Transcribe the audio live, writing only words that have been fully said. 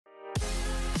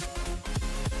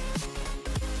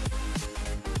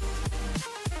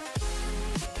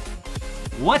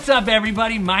What's up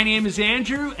everybody, my name is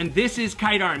Andrew and this is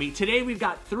Kite Army. Today we've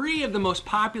got 3 of the most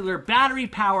popular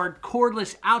battery-powered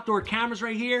cordless outdoor cameras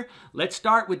right here. Let's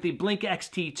start with the Blink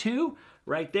XT2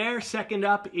 right there. Second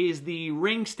up is the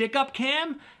Ring stick-up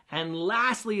cam. And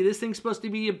lastly, this thing's supposed to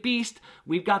be a beast,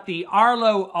 we've got the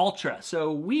Arlo Ultra.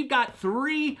 So we've got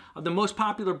 3 of the most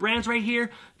popular brands right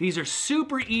here. These are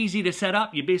super easy to set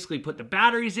up. You basically put the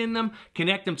batteries in them,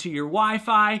 connect them to your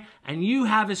Wi-Fi, and you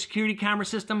have a security camera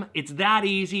system. It's that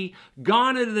easy.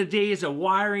 Gone are the days of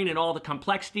wiring and all the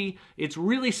complexity. It's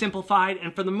really simplified,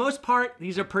 and for the most part,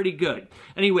 these are pretty good.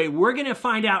 Anyway, we're gonna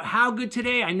find out how good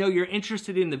today. I know you're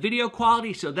interested in the video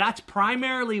quality, so that's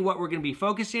primarily what we're gonna be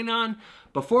focusing on.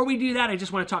 Before we do that, I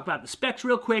just want to talk about the specs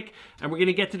real quick, and we're going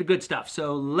to get to the good stuff.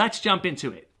 So let's jump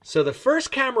into it. So the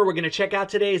first camera we're going to check out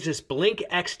today is this Blink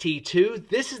XT2.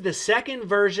 This is the second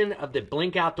version of the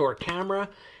Blink outdoor camera.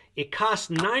 It costs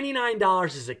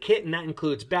 $99 as a kit, and that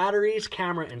includes batteries,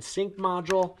 camera, and sync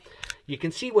module. You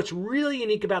can see what's really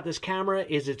unique about this camera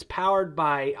is it's powered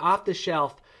by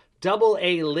off-the-shelf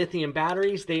AA lithium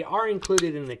batteries. They are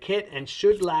included in the kit and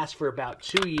should last for about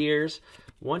 2 years.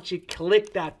 Once you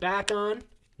click that back on,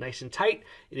 nice and tight,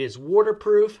 it is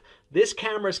waterproof. This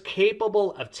camera is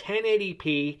capable of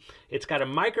 1080p. It's got a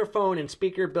microphone and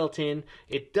speaker built in.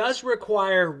 It does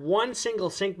require one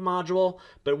single sync module,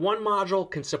 but one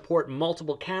module can support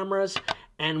multiple cameras.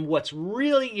 And what's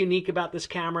really unique about this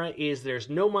camera is there's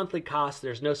no monthly cost,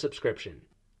 there's no subscription.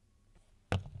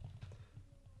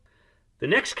 The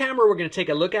next camera we're going to take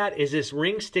a look at is this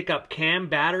Ring stick-up cam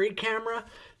battery camera.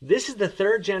 This is the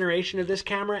 3rd generation of this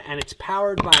camera, and it's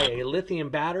powered by a lithium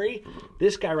battery.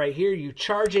 This guy right here, you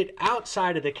charge it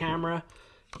outside of the camera,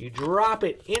 you drop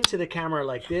it into the camera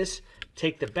like this,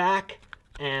 take the back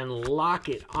and lock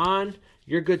it on.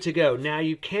 You're good to go. Now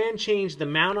you can change the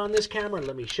mount on this camera.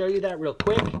 Let me show you that real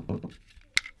quick.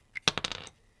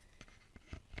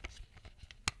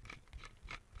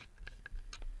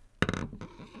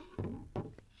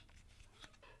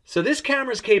 So this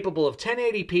camera is capable of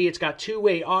 1080p. It's got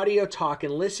 2-way audio, talk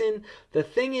and listen. The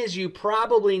thing is, you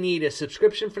probably need a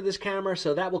subscription for this camera,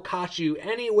 so that will cost you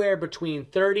anywhere between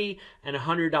 $30 and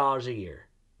 $100 a year.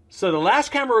 So the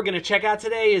last camera we're going to check out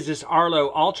today is this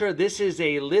Arlo Ultra. This is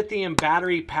a lithium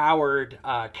battery powered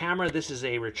camera. This is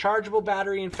a rechargeable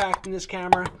battery, in fact, in this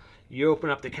camera. You open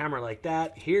up the camera like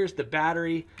that. Here's the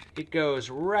battery. It goes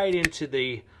right into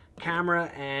the camera,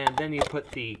 and then you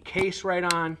put the case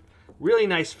right on. Really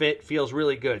nice fit, feels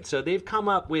really good. So they've come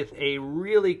up with a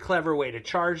really clever way to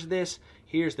charge this.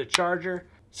 Here's the charger.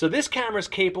 So this camera is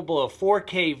capable of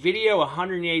 4K video,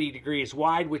 180 degrees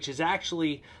wide, which is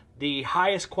actually the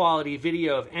highest quality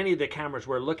video of any of the cameras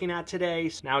we're looking at today.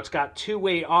 Now it's got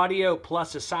 2-way audio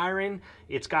plus a siren.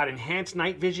 It's got enhanced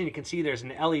night vision. You can see there's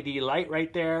an LED light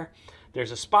right there.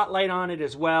 There's a spotlight on it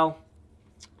as well.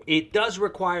 It does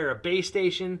require a base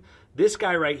station, this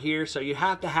guy right here, so you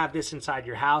have to have this inside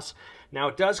your house. Now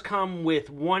it does come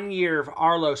with 1 year of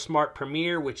Arlo Smart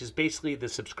Premier, which is basically the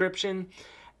subscription.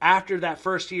 After that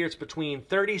first year, it's between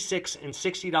 $36 and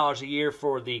 $60 a year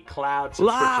for the cloud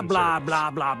subscription blah, service.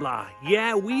 blah, blah, blah.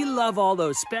 Yeah, we love all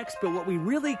those specs, but what we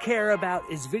really care about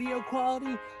is video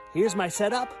quality. Here's my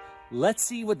setup. Let's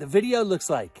see what the video looks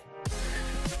like.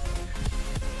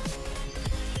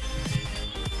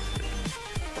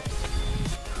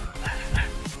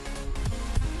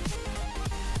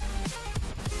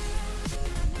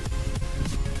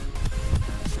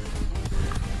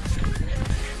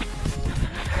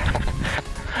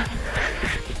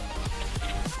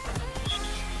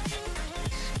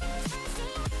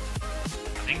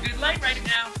 Good light right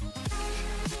now.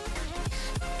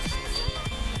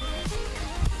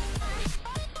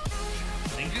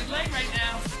 Good light right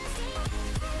now.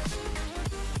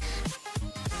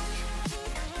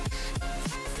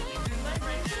 Good light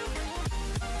right now.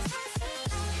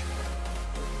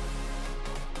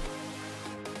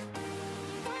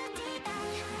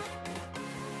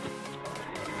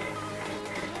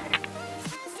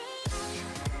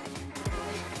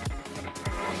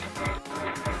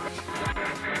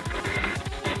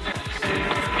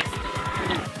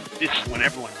 This is when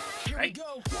everyone knows, right?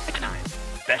 Right time.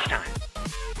 Best time.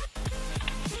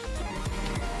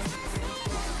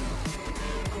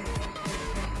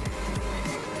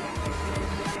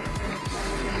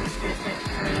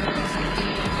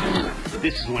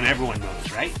 This is when everyone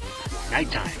knows, right?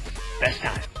 Nighttime. Best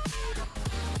time.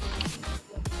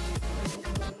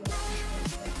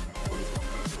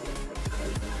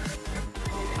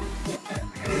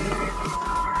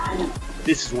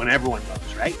 This is when everyone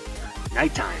knows, right?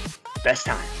 Nighttime. Best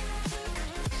time.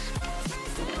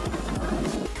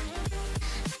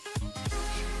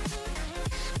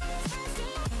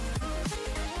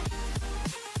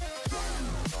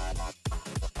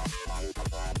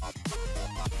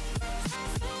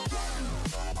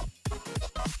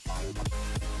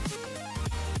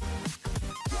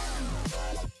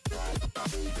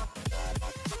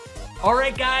 All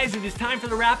right, guys, it is time for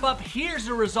the wrap up. Here's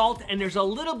the result, and there's a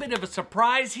little bit of a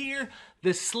surprise here.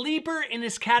 The sleeper in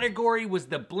this category was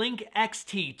the Blink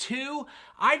XT2.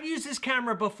 I've used this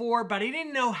camera before, but I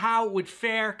didn't know how it would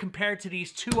fare compared to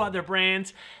these two other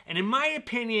brands. And in my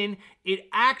opinion, it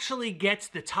actually gets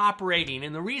the top rating.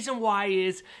 And the reason why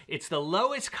is it's the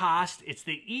lowest cost, it's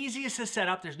the easiest to set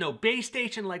up. There's no base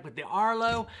station like with the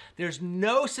Arlo. There's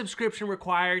no subscription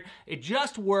required. It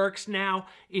just works. Now,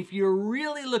 if you're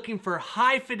really looking for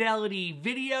high fidelity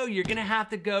video, you're gonna have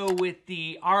to go with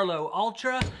the Arlo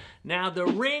Ultra. Now the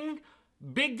Ring,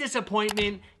 big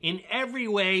disappointment in every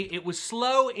way. It was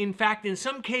slow. In fact, in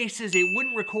some cases, it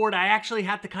wouldn't record. I actually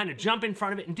had to kind of jump in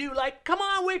front of it and do like, come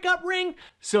on, wake up, Ring.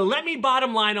 So let me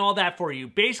bottom line all that for you.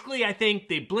 Basically, I think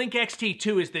the Blink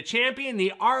XT2 is the champion.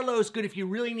 The Arlo is good if you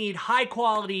really need high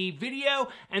quality video.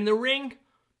 And the Ring,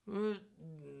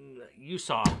 you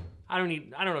saw. I don't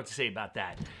know what to say about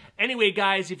that. Anyway,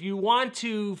 guys, if you want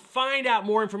to find out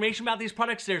more information about these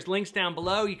products, there's links down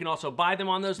below. You can also buy them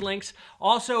on those links.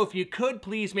 Also, if you could,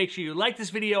 please make sure you like this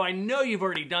video. I know you've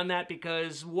already done that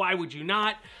because why would you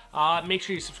not? Make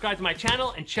sure you subscribe to my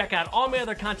channel and check out all my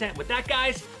other content. With that,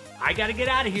 guys, I gotta get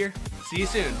out of here. See you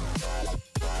soon.